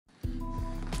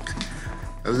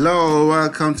Hello,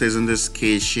 welcome to In This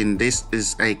Kitchen. This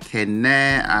is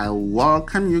Akene. I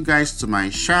welcome you guys to my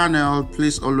channel.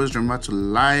 Please always remember to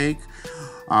like,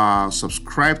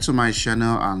 subscribe to my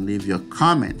channel and leave your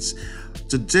comments.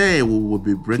 Today we will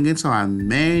be bringing to our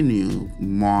menu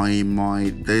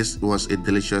Moimoi. This was a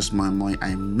delicious Moimoi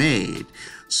I made.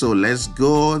 So let's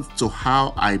go to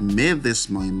how I made this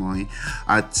Moimoi.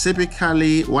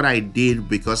 Typically what I did,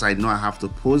 because I know I have to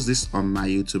post this on my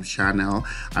YouTube channel,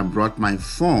 I brought my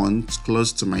phone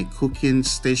close to my cooking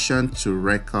station to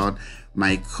record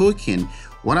my cooking.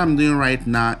 What I'm doing right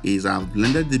now is I've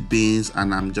blended the beans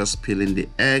and I'm just peeling the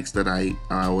eggs that I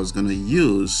was going to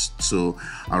use to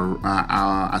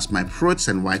as my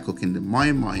protein while cooking the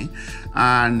Moimoi.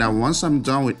 And once I'm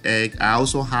done with egg, I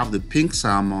also have the pink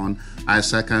salmon.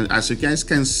 As you guys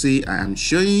can see, I am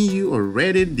showing you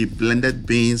already the blended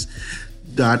beans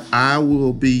that I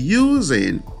will be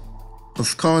using.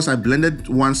 Of course, I blended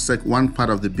one part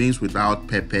of the beans without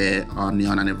pepper,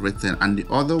 onion, and everything, and the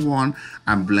other one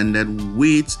I blended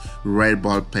with red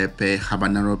bell pepper,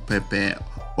 habanero pepper,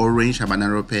 orange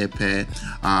habanero pepper,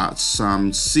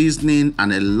 some seasoning,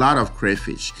 and a lot of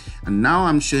crayfish. And now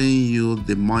I'm showing you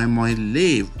the Moimoi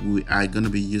leaf we are going to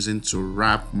be using to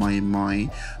wrap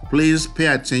Moimoi. Please pay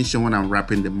attention when I'm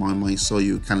wrapping the Moimoi so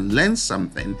you can learn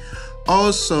something.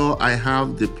 Also, I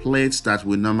have the plates that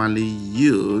we normally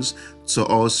use to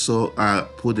also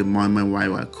put the Moimoi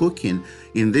while we're cooking.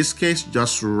 In this case,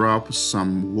 just rub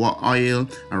some oil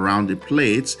around the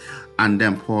plates and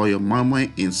then pour your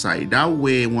Moimoi inside. That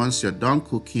way, once you're done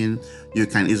cooking, you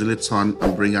can easily turn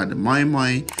and bring out the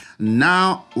Moimoi.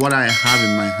 Now, what I have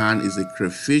in my hand is a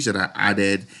crayfish that I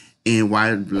added in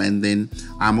while blending.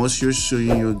 I'm also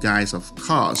showing you guys, of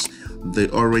course,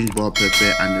 the orange bell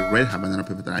pepper and the red habanero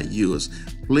pepper that I use.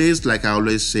 Please, like I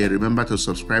always say, remember to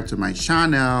subscribe to my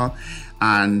channel.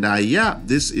 And yeah,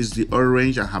 this is the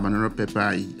orange and habanero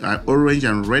pepper, orange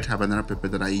and red habanero pepper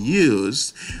that I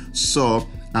used. So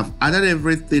I've added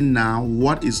everything. Now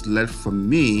what is left for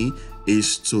me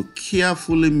is to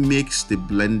carefully mix the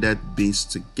blended beans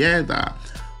together,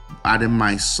 adding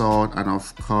my salt, and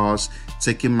of course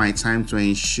taking my time to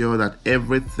ensure that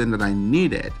everything that I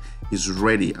needed is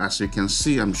ready. As you can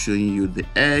see, I'm showing you the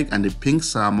egg and the pink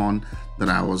salmon that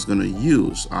I was going to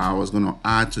use, I was going to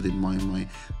add to the Moimoi.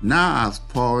 Now I've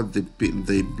poured the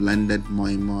blended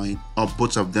Moimoi, or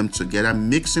both of them together,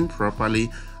 mixing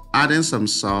properly, adding some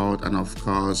salt, and of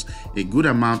course a good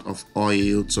amount of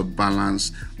oil to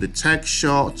balance the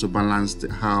texture, to balance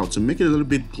to make it a little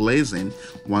bit glazing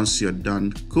once you're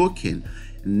done cooking.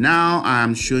 Now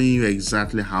I'm showing you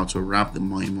exactly how to wrap the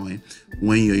Moimoi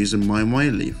when you're using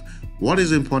Moimoi leaf. What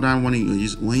is important when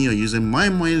you're using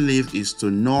Moimoi leaf is to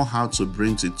know how to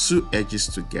bring the two edges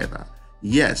together.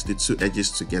 Yes, the two edges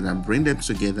together, bring them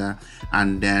together,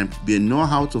 and then you know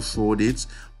how to fold it.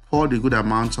 Pour the good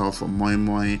amount of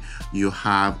Moimoi you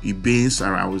have, beans,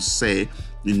 or I would say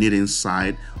you need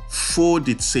inside. Fold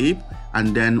the tip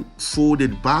and then fold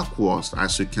it backwards,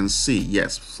 as you can see.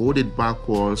 Yes, fold it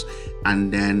backwards,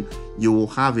 and then you will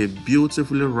have a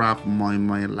beautifully wrapped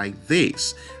Moimoi like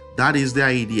this. That is the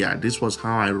idea. This was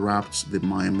how I wrapped the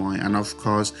Moimoi. And of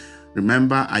course,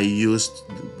 remember I used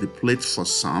the plate for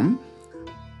some.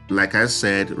 Like I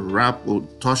said,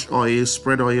 touch oil,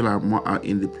 spread oil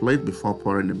in the plate before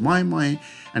pouring the Moimoi.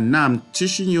 And now I'm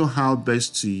teaching you how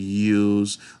best to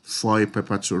use foil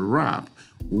paper to wrap.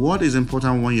 What is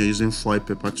important when you're using foil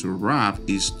paper to wrap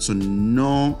is to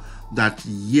know that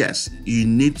yes, you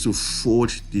need to fold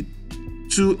the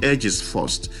two edges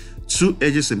first. Two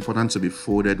edges important to be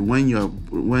folded when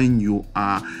you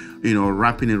are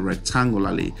wrapping it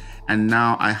rectangularly. And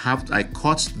now I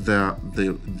cut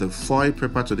the foil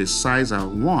paper to the size I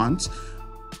want.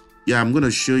 Yeah, I'm going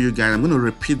to show you guys. I'm going to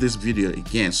repeat this video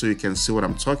again so you can see what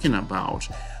I'm talking about,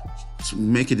 to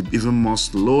make it even more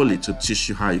slowly, to teach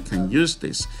you how you can use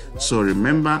this. So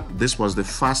remember, this was the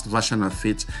fast version of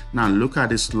it. Now look at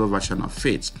the slow version of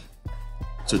it.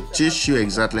 To teach you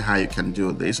exactly how you can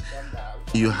do this,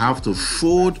 you have to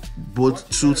fold both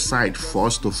two sides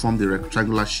first to form the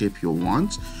rectangular shape you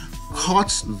want.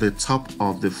 Cut the top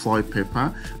of the foil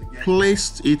paper,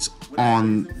 place it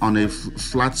on a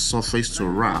flat surface to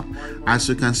wrap. As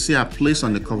you can see, I placed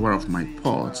on the cover of my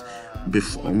pot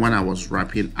before when I was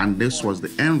wrapping, and this was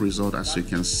the end result. As you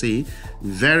can see,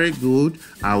 very good.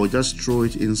 I will just throw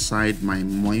it inside my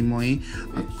moimoi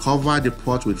and cover the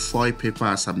pot with foil paper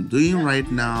as I'm doing right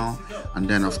now, and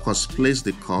then of course place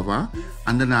the cover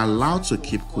and then allow to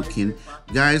keep cooking.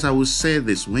 Guys, I will say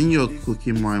this: when you're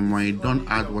cooking moimoi, don't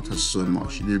add water so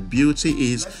much. The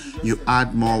beauty is you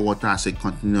add more water as it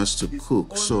continues to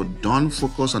cook, so don't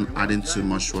focus on adding too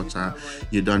much water.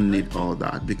 You don't need all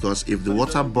that, because if the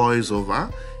water boils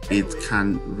over, it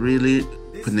can really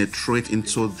penetrate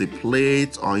into the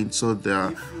plate or into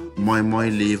the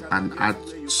moimoi leaf and add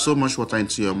so much water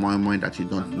into your moimoi that you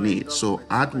don't need. So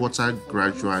add water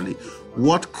gradually.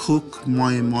 What cook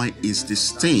moimoi is the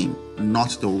steam,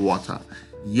 not the water.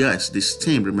 Yes, the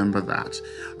steam, remember that.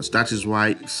 So that is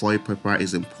why foil paper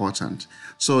is important.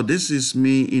 So this is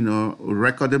me,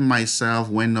 recording myself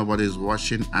when nobody's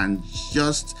watching and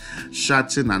just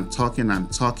chatting and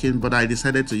talking, but I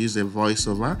decided to use a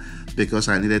voiceover because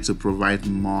I needed to provide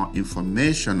more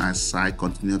information as I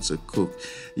continue to cook.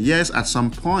 Yes, at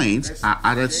some point I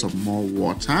added some more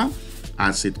water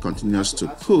as it continues to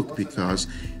cook, because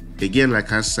again,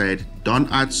 like I said, don't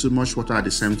add too much water at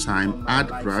the same time. Add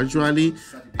gradually.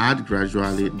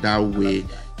 That way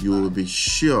you will be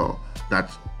sure that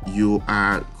you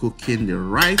are cooking the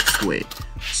right way.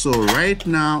 So right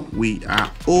now we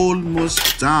are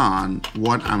almost done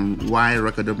why I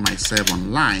recorded myself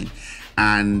online,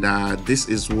 and this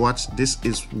is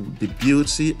the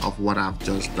beauty of what I've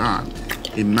just done.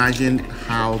 Imagine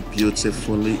how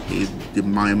beautifully the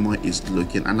moimoi is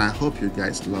looking, and I hope you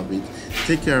guys love it.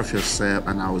 Take care of yourself,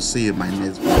 and I will see you in my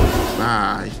next video.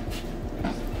 Bye.